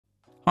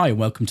Hi and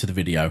welcome to the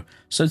video.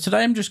 So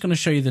today I'm just going to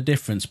show you the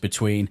difference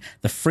between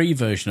the free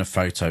version of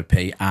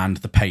Photopea and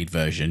the paid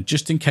version,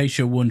 just in case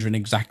you're wondering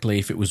exactly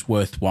if it was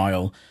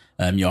worthwhile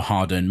your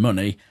hard-earned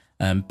money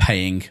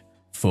paying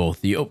for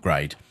the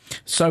upgrade.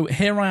 So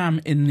here I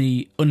am in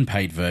the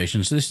unpaid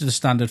version. So this is the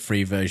standard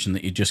free version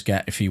that you just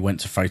get if you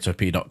went to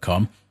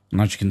photopea.com. And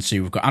as you can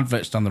see, we've got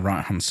adverts down the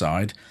right-hand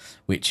side,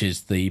 which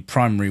is the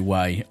primary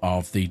way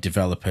of the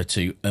developer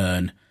to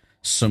earn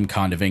some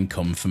kind of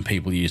income from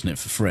people using it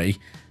for free.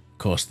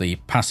 Of course, the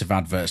passive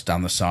adverts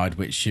down the side,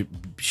 which you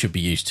should be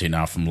used to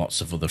now from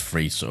lots of other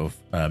free sort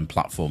of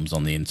platforms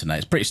on the internet.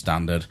 It's pretty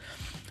standard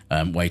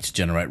way to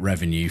generate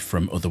revenue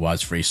from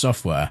otherwise free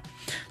software.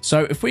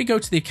 So if we go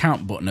to the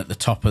account button at the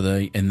top of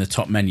in the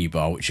top menu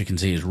bar, which you can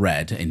see is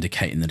red,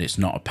 indicating that it's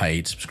not a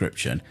paid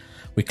subscription,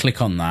 we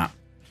click on that.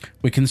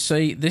 We can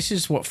see this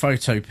is what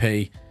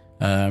Photopea.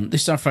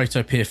 This is how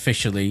Photopea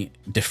officially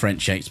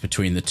differentiates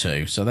between the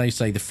two. So they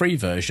say the free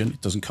version,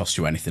 it doesn't cost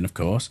you anything, of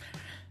course.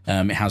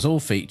 It has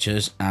all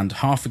features and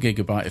 0.5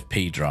 GB of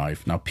P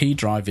drive. Now, P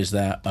drive is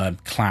their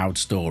cloud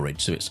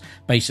storage. So it's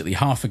basically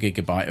 0.5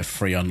 GB of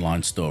free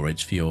online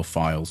storage for your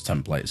files,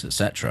 templates,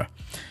 etc.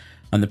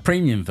 And the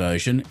premium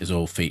version is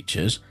all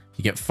features.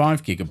 You get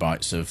 5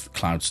 GB of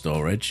cloud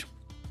storage,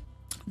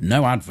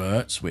 no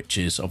adverts, which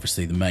is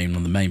obviously one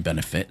of the main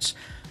benefits.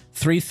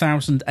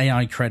 3,000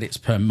 AI credits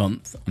per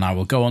month, and I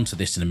will go on to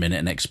this in a minute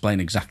and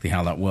explain exactly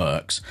how that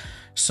works.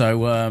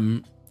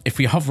 So if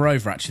we hover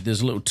over, actually,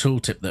 there's a little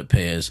tooltip that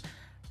appears.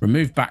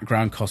 Remove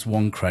background costs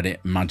 1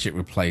 credit, magic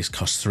replace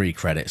costs 3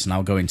 credits, and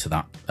I'll go into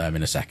that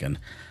in a second.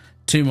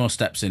 2 more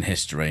steps in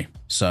history.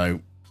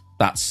 So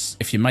that's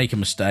if you make a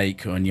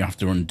mistake and you have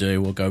to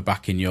undo or go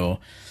back in your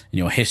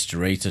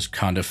history to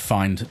kind of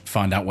find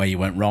out where you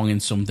went wrong in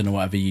something or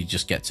whatever, you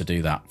just get to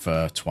do that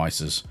for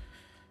twice as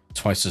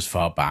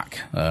far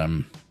back.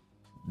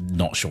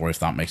 Not sure if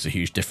that makes a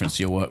huge difference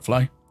to your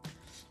workflow.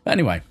 But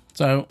anyway,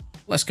 so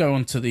let's go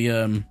on to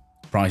the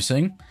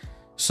pricing.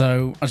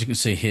 So as you can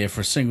see here,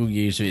 for a single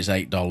user it's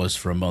 $8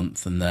 for a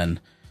month, and then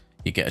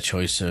you get a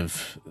choice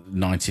of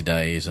 90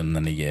 days and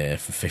then a year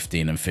for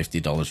 $15 and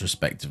 $50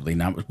 respectively.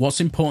 Now, what's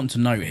important to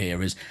note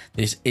here is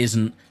this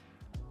isn't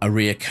a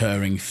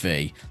reoccurring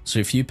fee. So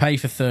if you pay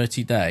for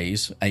 30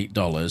 days,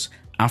 $8,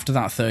 after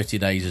that 30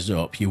 days is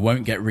up, you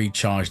won't get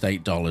recharged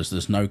 $8.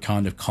 There's no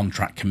kind of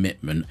contract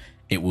commitment.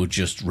 It will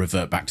just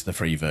revert back to the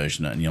free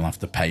version and you'll have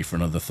to pay for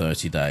another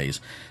 30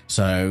 days.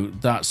 So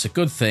that's a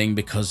good thing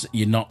because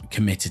you're not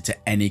committed to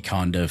any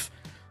kind of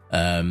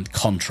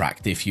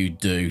contract. If you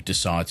do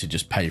decide to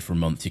just pay for a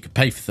month, you could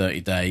pay for 30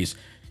 days,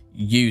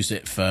 use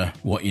it for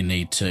what you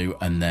need to,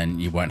 and then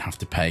you won't have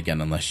to pay again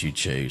unless you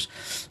choose.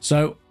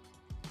 So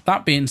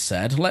that being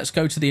said, let's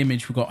go to the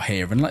image we've got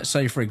here. And let's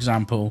say, for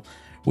example,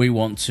 we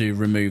want to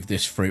remove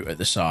this fruit at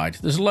the side.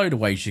 There's a load of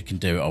ways you can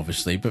do it,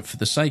 obviously, but for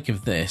the sake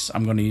of this,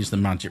 I'm going to use the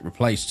magic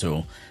replace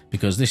tool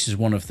because this is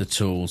one of the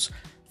tools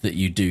that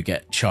you do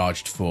get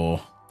charged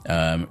for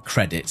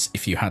credits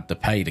if you had the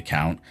paid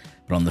account,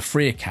 but on the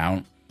free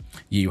account,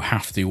 you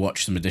have to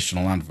watch some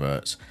additional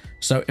adverts.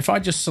 So if I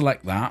just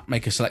select that,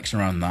 make a selection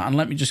around that, and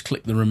let me just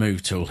click the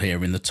remove tool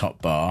here in the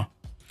top bar.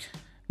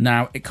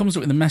 Now, it comes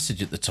up with a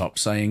message at the top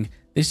saying,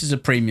 this is a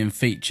premium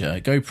feature,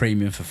 go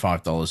premium for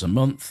 $5 a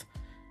month.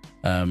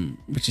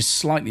 Which is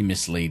slightly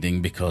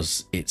misleading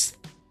because it's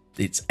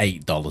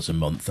 $8 a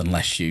month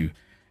unless you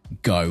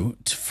go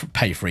to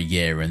pay for a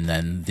year and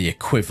then the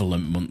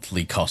equivalent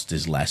monthly cost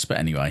is less. But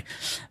anyway,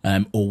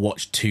 or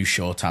watch 2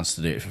 short ads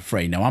to do it for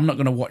free. Now, I'm not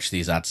going to watch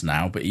these ads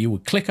now, but you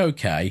would click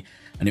OK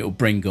and it will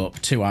bring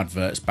up 2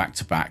 adverts back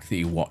to back that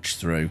you watch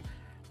through,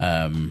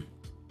 and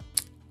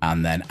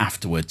then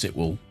afterwards it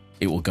will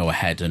go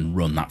ahead and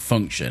run that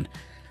function.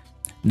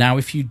 Now,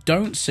 if you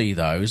don't see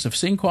those, I've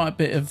seen quite a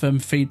bit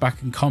of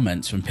feedback and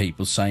comments from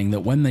people saying that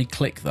when they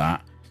click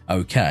that,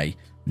 okay,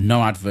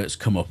 no adverts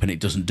come up and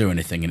it doesn't do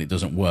anything and it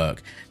doesn't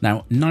work.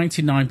 Now,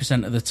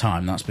 99% of the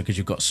time, that's because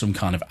you've got some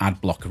kind of ad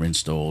blocker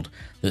installed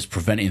that's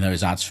preventing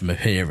those ads from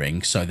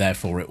appearing. So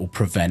therefore, it will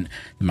prevent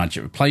the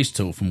magic replace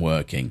tool from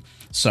working.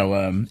 So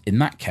in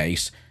that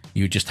case,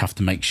 you just have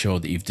to make sure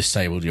that you've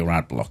disabled your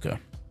ad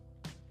blocker.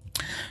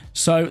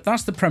 So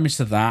that's the premise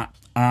of that.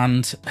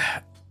 And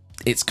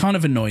it's kind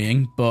of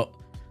annoying, but,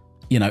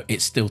 you know,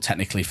 it's still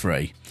technically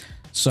free.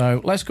 So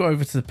let's go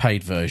over to the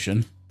paid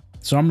version.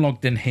 So I'm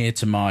logged in here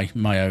to my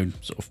own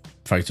sort of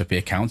Photopea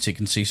account. So you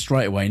can see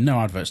straight away, no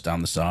adverts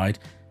down the side.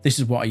 This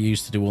is what I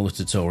use to do all the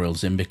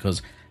tutorials in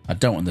because I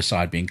don't want the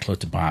side being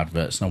cluttered by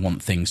adverts and I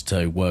want things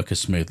to work as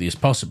smoothly as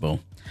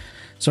possible.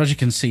 So as you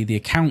can see, the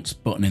accounts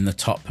button in the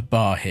top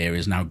bar here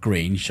is now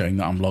green, showing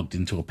that I'm logged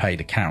into a paid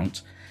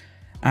account.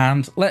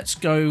 And let's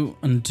go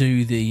and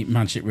do the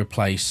magic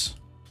replace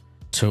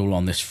tool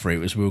on this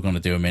fruit as we were going to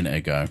do a minute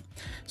ago.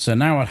 So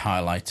now I'd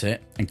highlight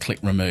it and click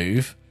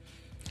remove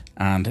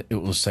and it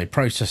will say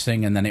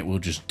processing and then it will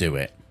just do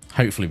it.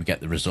 Hopefully we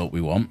get the result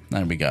we want.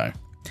 There we go.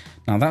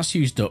 Now that's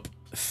used up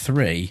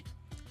 3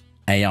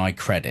 AI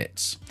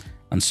credits.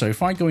 And so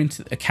if I go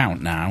into the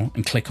account now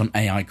and click on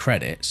AI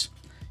credits,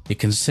 you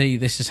can see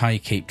this is how you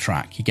keep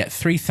track. You get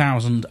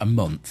 3,000 a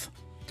month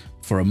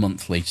for a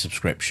monthly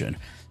subscription.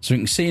 So you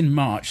can see in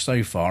March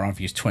so far, I've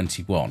used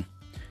 21.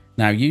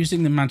 Now,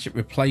 using the Magic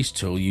Replace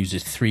tool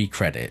uses 3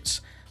 credits.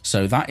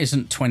 So that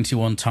isn't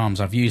 21 times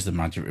I've used the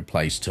Magic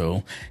Replace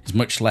tool. It's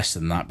much less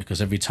than that,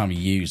 because every time you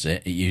use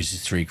it, it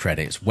uses 3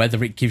 credits,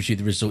 whether it gives you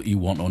the result you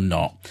want or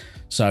not.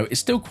 So it's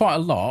still quite a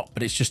lot,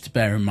 but it's just to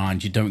bear in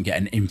mind you don't get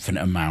an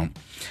infinite amount.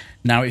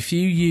 Now, if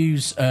you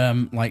use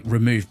like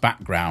remove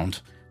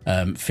background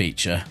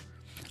feature,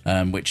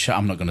 which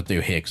I'm not going to do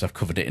here because I've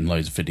covered it in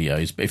loads of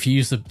videos, but if you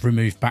use the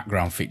remove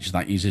background feature,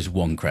 that uses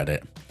 1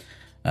 credit.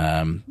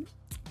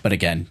 But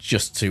again,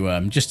 just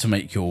to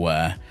make you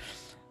aware.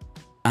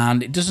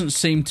 And it doesn't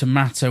seem to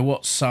matter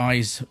what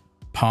size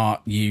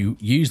part you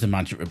use the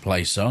Magic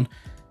Replace on,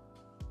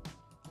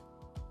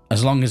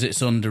 as long as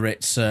it's under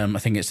its, I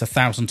think it's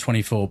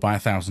 1024 by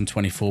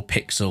 1024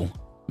 pixel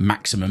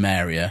maximum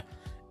area,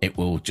 it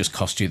will just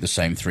cost you the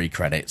same 3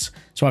 credits.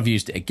 So I've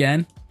used it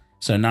again.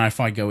 So now if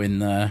I go in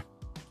there,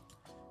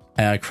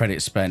 AI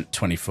credit spent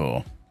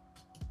 24.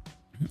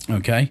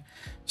 Okay,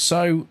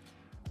 so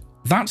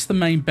that's the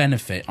main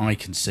benefit I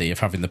can see of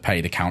having the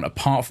paid account,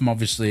 apart from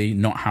obviously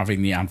not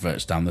having the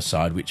adverts down the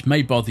side, which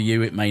may bother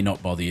you, it may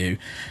not bother you,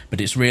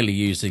 but it's really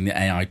using the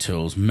AI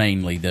tools,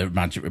 mainly the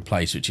Magic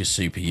Replace, which is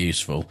super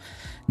useful.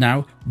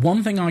 Now,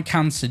 one thing I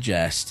can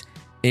suggest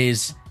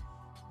is,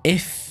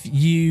 if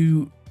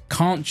you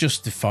can't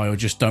justify or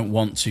just don't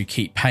want to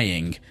keep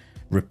paying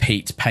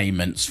repeat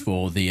payments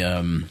for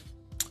the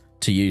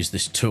to use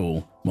this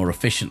tool more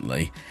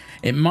efficiently,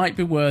 it might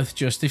be worth,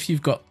 just if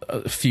you've got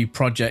a few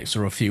projects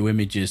or a few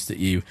images that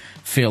you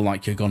feel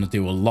like you're going to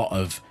do a lot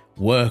of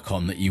work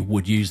on that you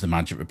would use the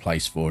Magic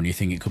Replace for, and you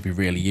think it could be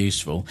really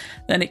useful,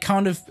 then it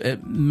kind of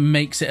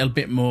makes a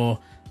bit more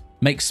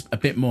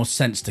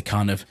sense to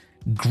kind of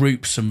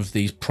group some of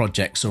these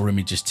projects or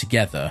images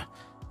together.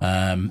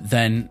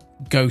 Then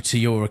go to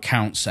your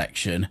account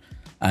section,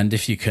 and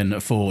if you can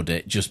afford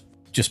it, just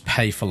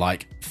pay for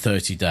like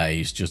 30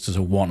 days just as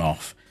a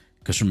one-off.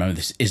 Because remember,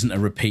 this isn't a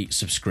repeat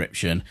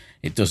subscription.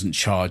 It doesn't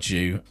charge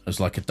you as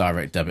like a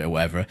direct debit or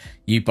whatever.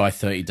 You buy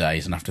 30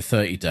 days, and after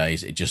 30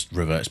 days, it just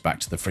reverts back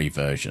to the free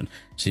version.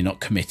 So you're not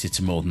committed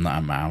to more than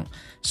that amount.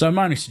 So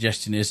my only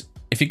suggestion is,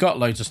 if you've got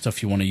loads of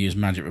stuff you want to use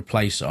Magic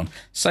Replace on,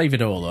 save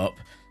it all up.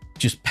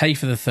 Just pay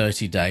for the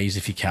 30 days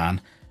if you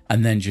can,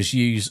 and then just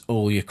use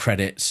all your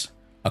credits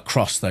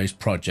across those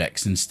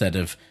projects instead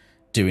of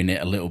doing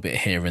it a little bit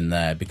here and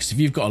there. Because if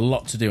you've got a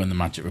lot to do on the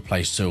Magic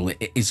Replace tool,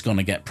 it is going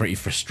to get pretty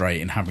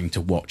frustrating having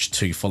to watch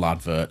 2 full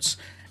adverts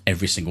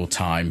every single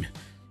time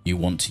you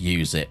want to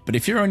use it. But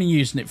if you're only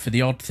using it for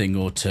the odd thing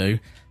or two,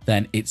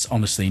 then it's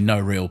honestly no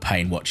real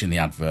pain watching the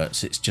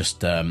adverts. It's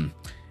just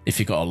if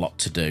you've got a lot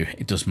to do,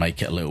 it does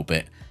make it a little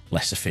bit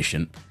less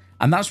efficient.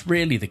 And that's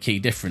really the key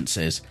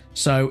differences.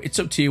 So it's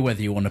up to you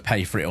whether you want to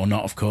pay for it or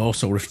not, of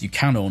course, or if you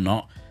can or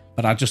not.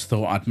 But I just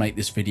thought I'd make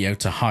this video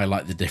to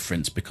highlight the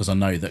difference, because I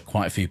know that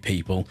quite a few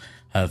people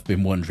have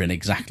been wondering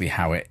exactly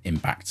how it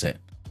impacts it.